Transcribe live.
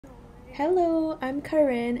Hello, I'm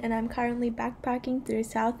Karin and I'm currently backpacking through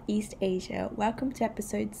Southeast Asia. Welcome to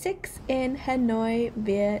episode 6 in Hanoi,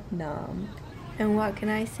 Vietnam. And what can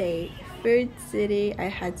I say? Food City, I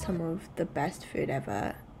had some of the best food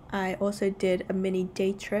ever. I also did a mini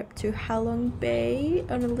day trip to Halong Bay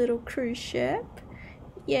on a little cruise ship.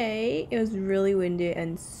 Yay! It was really windy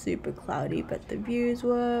and super cloudy, but the views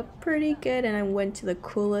were pretty good and I went to the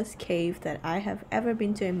coolest cave that I have ever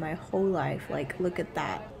been to in my whole life. Like, look at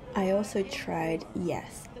that. I also tried,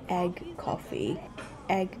 yes, egg in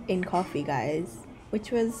coffee, guys,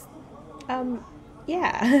 which was,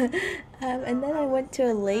 yeah. And then I went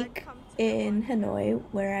to a lake in Hanoi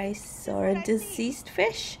where I saw a deceased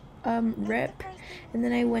fish, rip, and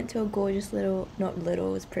then I went to a gorgeous little, not little,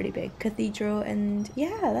 it was pretty big, cathedral, and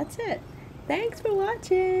yeah, that's it. Thanks for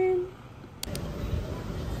watching!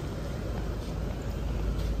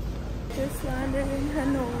 Just landed in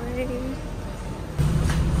Hanoi.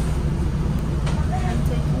 I'm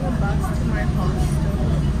taking a bus to my hostel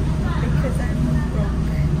because I'm broke.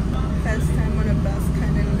 First time on a bus,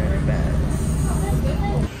 kind of nervous.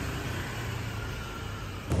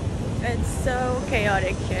 It's so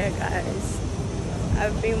chaotic here, guys.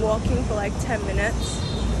 I've been walking for like 10 minutes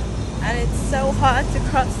and it's so hard to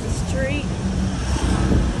cross the street.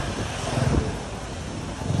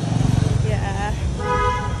 Yeah.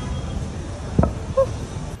 Whew.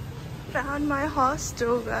 Found my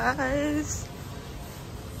hostel, guys.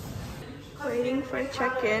 Waiting for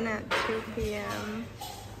check-in at 2 p.m.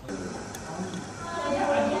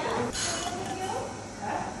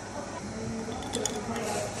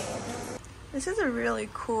 This is a really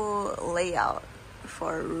cool layout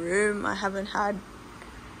for a room. I haven't had.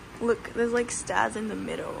 Look, there's like stairs in the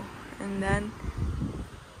middle, and then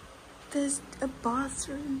there's a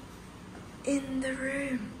bathroom in the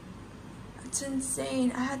room. That's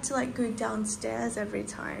insane. I had to like go downstairs every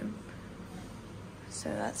time. So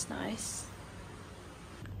that's nice.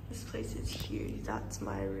 This place is huge. That's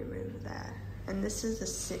my room over there. And this is the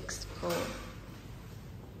 6th floor.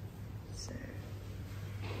 So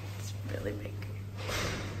it's really big.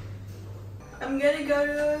 I'm gonna go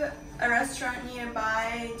to a restaurant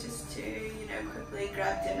nearby just to, you know, quickly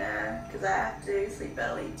grab dinner because I have to sleep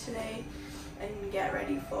early today and get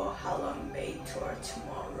ready for Halong Bay tour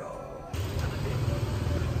tomorrow.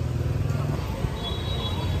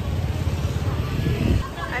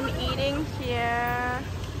 I'm eating here.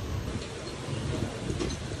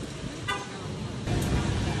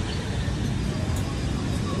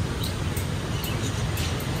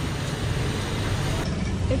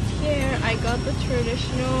 It's here. I got the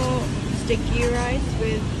traditional sticky rice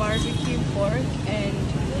with barbecue pork and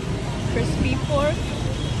crispy pork,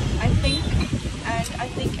 I think. And I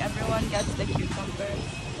think everyone gets the cucumbers.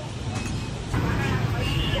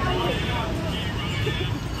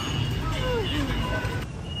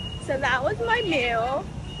 So that was my meal.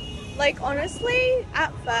 Like, honestly,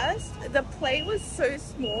 at first the plate was so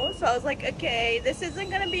small, so I was like, okay, this isn't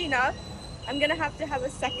gonna be enough. I'm gonna have to have a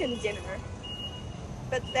second dinner.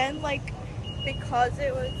 But then, like, because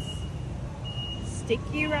it was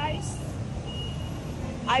sticky rice,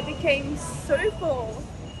 I became so full,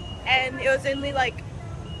 and it was only like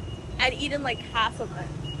I'd eaten like half of it,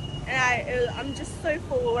 and I'm just so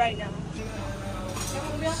full right now.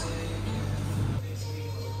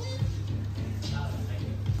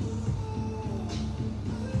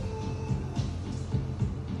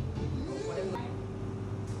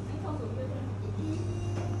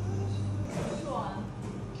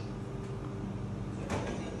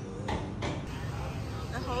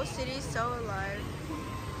 The whole city is so alive.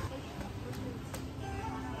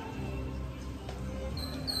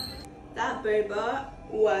 That boba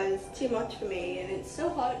was too much for me, and it's so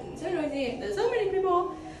hot and so noisy and there's so many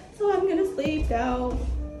people, so I'm gonna sleep now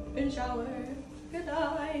and shower. Good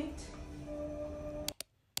night.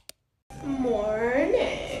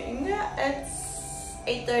 Morning. It's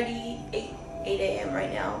 8 a.m.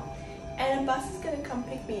 right now, and a bus is gonna come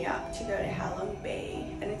pick me up to go to Halong Bay,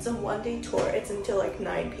 and it's a one-day tour. It's until like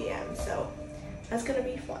 9 p.m. so that's gonna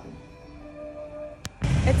be fun.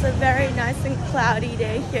 It's a very nice and cloudy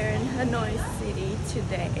day here in Hanoi City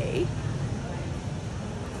today.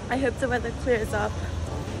 I hope the weather clears up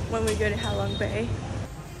when we go to Halong Bay.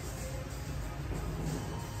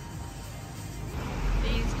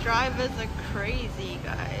 These drivers are crazy,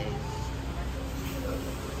 guys.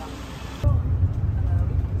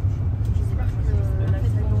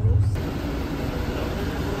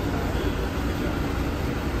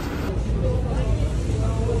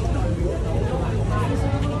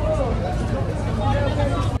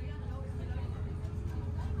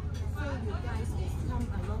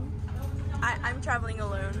 I'm traveling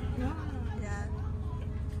alone. Yeah.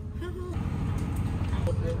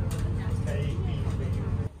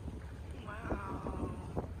 Wow.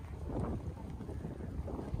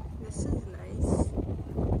 This is nice.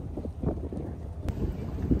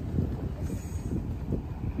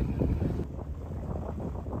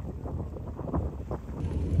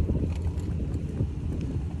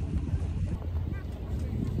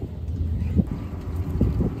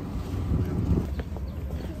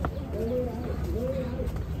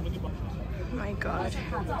 My God.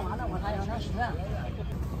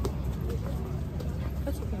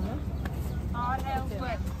 That's okay, man. Oh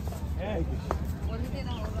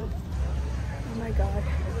my God.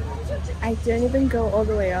 I didn't even go all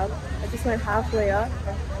the way up. I just went halfway up.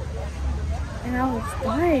 And I was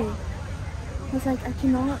dying. I was like, I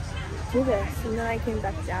cannot do this. And then I came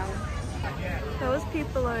back down. Those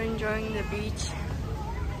people are enjoying the beach.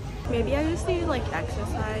 Maybe I just need to like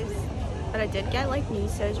exercise. But I did get like knee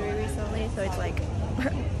surgery recently, so it's like,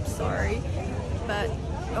 sorry. But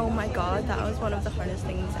oh my God, that was one of the hardest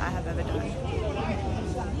things I have ever done.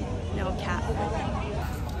 No cap.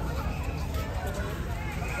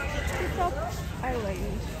 Top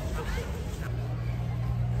Island.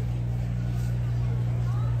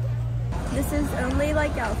 This is only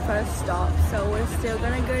like our first stop, so we're still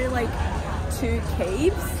gonna go to like 2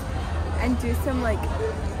 caves and do some like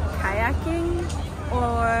kayaking,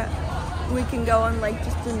 or we can go on like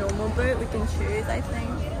just a normal boat. We can choose, I think.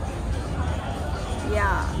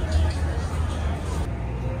 Yeah.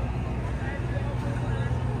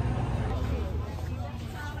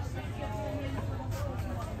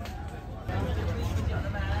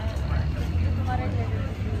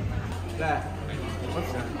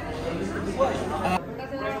 What's that?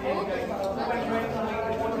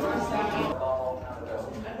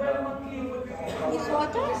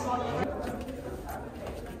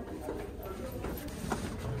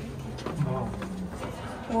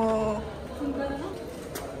 Whoa.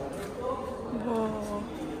 Whoa.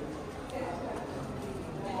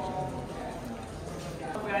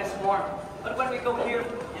 Guys, warm. But when we go here,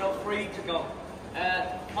 you know, free to go.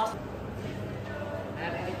 Must.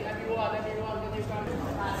 And everyone, when you come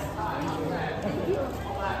last time.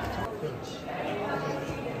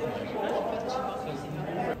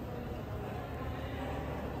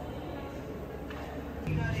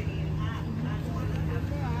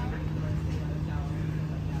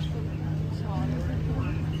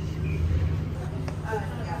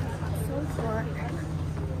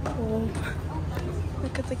 Oh,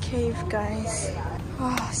 look at the cave, guys.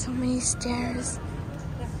 Oh, so many stairs.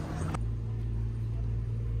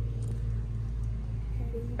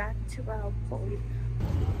 Heading back to our boat.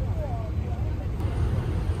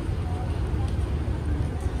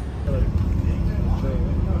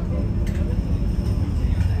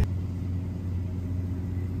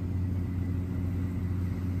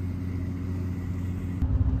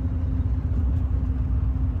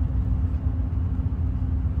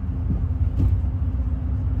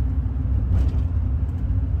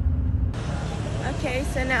 Okay,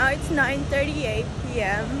 so now it's 9:38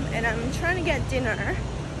 p.m. and I'm trying to get dinner.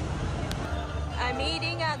 I'm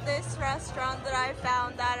eating at this restaurant that I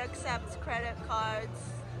found that accepts credit cards.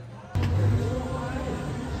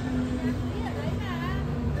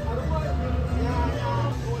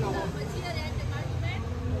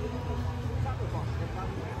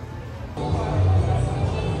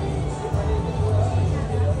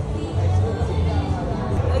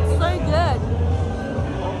 It's so good.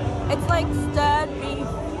 It's like stirred beef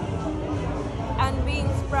and bean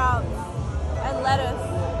sprouts and lettuce.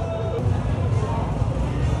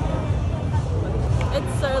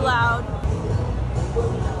 It's so loud.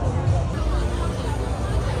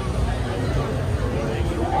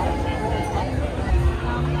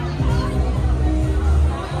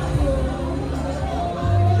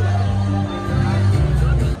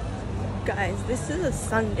 Guys, this is a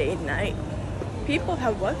Sunday night. People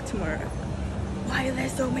have work tomorrow. Why are there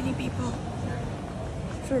so many people?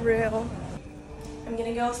 For real. I'm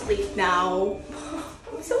gonna go sleep now.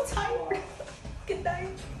 I'm so tired. Good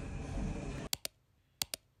night.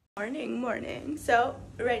 Morning. So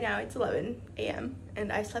right now it's 11 a.m.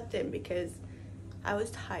 and I slept in because I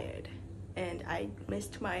was tired and I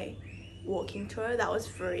missed my walking tour that was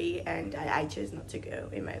free, and I chose not to go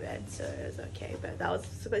in my bed, so it was okay. But that was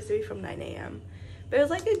supposed to be from 9 a.m. but it was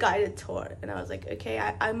like a guided tour, and I was like, okay,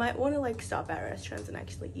 I might want to like stop at restaurants and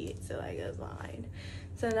actually eat, so like it was fine.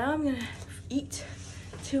 So now I'm gonna eat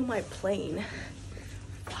to my plane.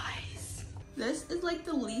 Guys, this is like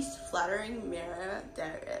the least flattering mirror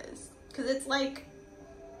there is, because it's like,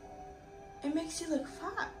 it makes you look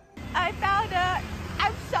fat. I found a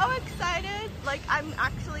I'm so excited. Like, I'm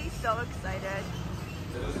actually so excited.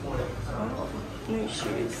 Oh, new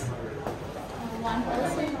shoes. I'm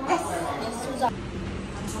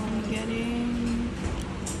getting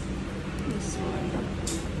this one.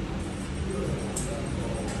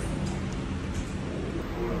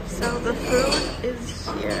 So the food is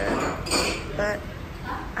here, but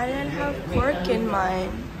I didn't have pork in mine,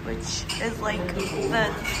 which is like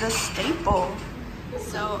the staple.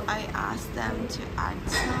 So I asked them to add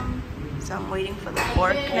some. So I'm waiting for the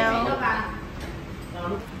pork now.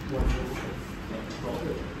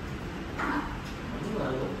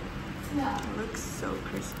 It looks so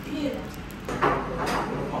crispy.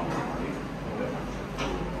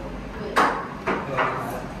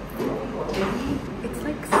 It's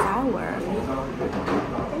like sour.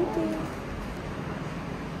 Thank you.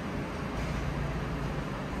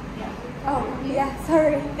 Oh, yeah,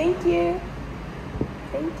 sorry. Thank you.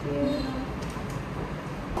 Thank you.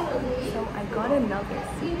 So I got another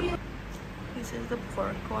soup. This is the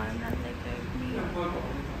pork one that they gave me.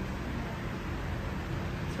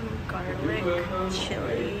 Some garlic,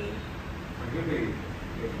 chili.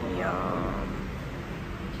 Yum.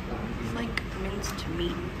 It's like minced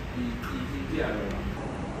meat.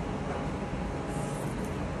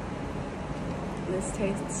 This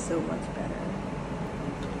tastes so much better.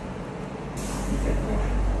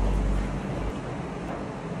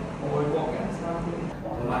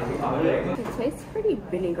 It tastes pretty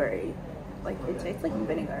vinegary. Like, it tastes like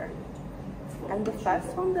vinegar. And the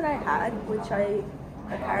first one that I had, which I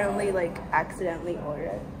apparently like accidentally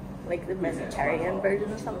ordered, like the Mediterranean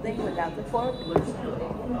version or something without the pork, it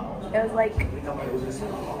was like,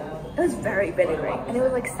 it was very vinegary and it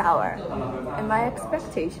was like sour. And my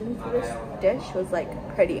expectation for this dish was like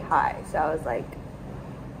pretty high. So I was like,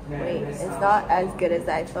 wait, it's not as good as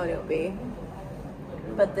I thought it would be.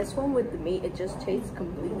 But this one with the meat, it just tastes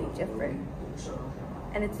completely different.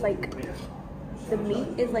 And it's like, the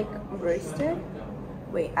meat is like roasted.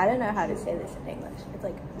 Wait, I don't know how to say this in English. It's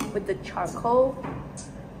like with the charcoal,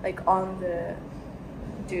 like on the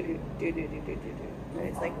and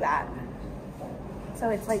it's like that. So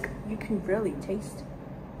it's like, you can really taste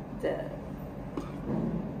the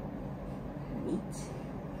meat.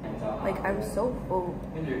 Like, I'm so full.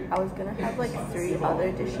 I was gonna have like 3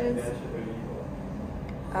 other dishes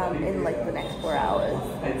in like the next 4 hours,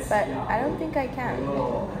 but I don't think I can.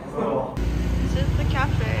 This is the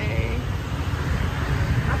cafe.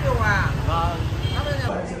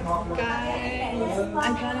 Guys, I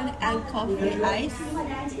got an egg coffee ice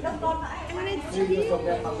and it's here.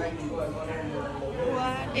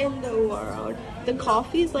 What in the world? The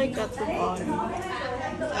coffee's like at the bottom,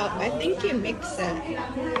 so I think you mix it.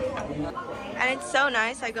 And it's so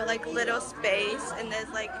nice. I got like little space and there's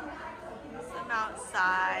like some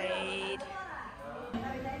outside.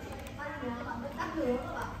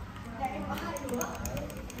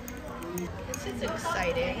 This is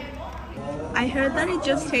exciting. I heard that it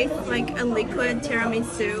just tastes like a liquid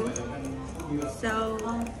tiramisu. So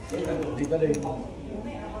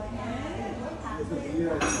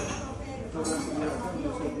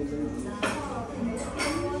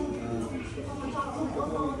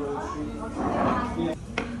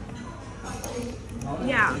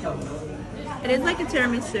yeah, it is like a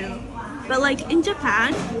tiramisu. But like in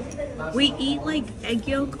Japan, we eat like egg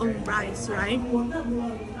yolk on rice, right?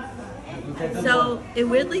 So it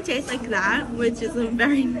weirdly tastes like that, which isn't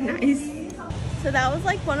very nice. So that was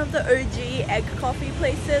like one of the OG egg coffee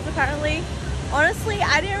places apparently. Honestly,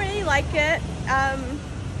 I didn't really like it.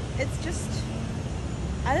 It's just,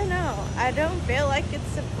 I don't know. I don't feel like it's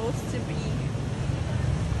supposed to be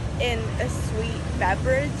in a sweet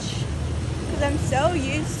beverage. Because I'm so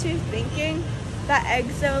used to thinking that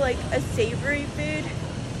eggs are like a savory food.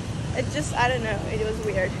 It just, I don't know, it was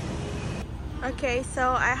weird. Okay,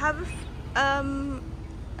 so I have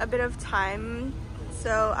a bit of time,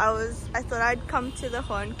 so I thought I'd come to the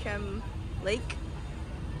Hoan Kem Lake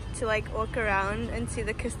to like walk around and see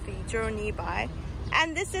the cathedral nearby,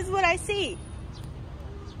 and this is what I see.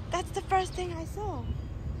 That's the first thing I saw,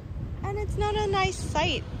 and it's not a nice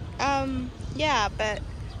sight. Yeah, but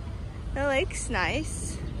the lake's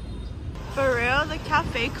nice. For real, the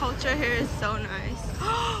cafe culture here is so nice.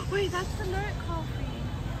 Oh wait, that's the note coffee.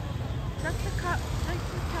 That's the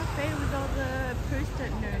cafe with all the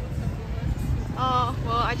post-it notes. Oh,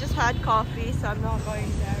 well, I just had coffee, so I'm not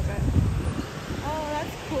going there, but oh,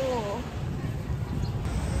 that's cool.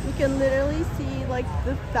 You can literally see like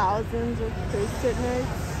the thousands of post-it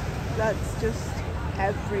notes that's just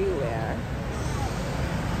everywhere.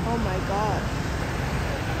 Oh my god.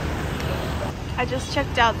 I just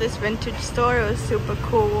checked out this vintage store. It was super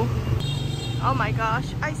cool. Oh my gosh,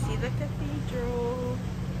 I see the cathedral.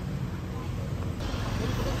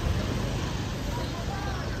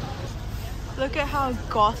 Look at how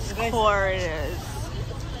goth core it is.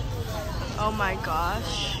 Oh my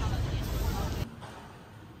gosh.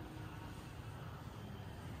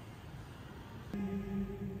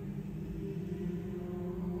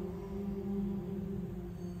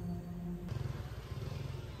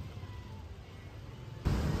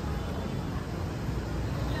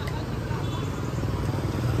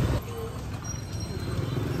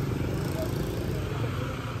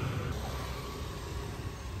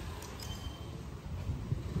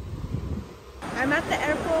 I'm at the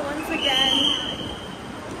airport once again.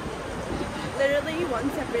 Literally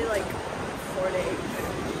once every like 4 days.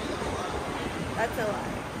 That's a lot,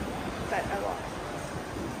 but a lot.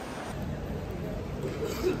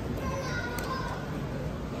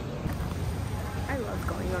 I love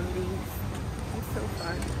going on these. It's so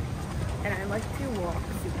fun. And I like to walk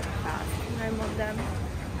super fast when I'm on them.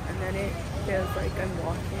 And then it feels like I'm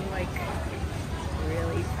walking like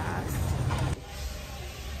really fast.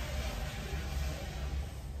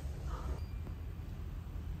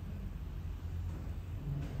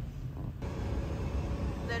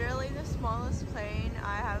 Literally the smallest plane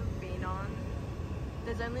I have been on.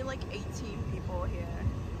 There's only like 18 people here.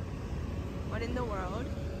 What in the world?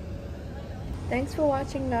 Thanks for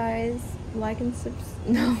watching, guys. Like and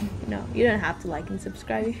no, you don't have to like and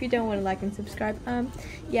subscribe if you don't want to like and subscribe.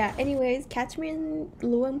 Yeah, anyways, catch me in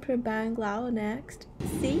Luang Prabang, Laos next.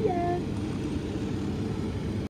 See ya!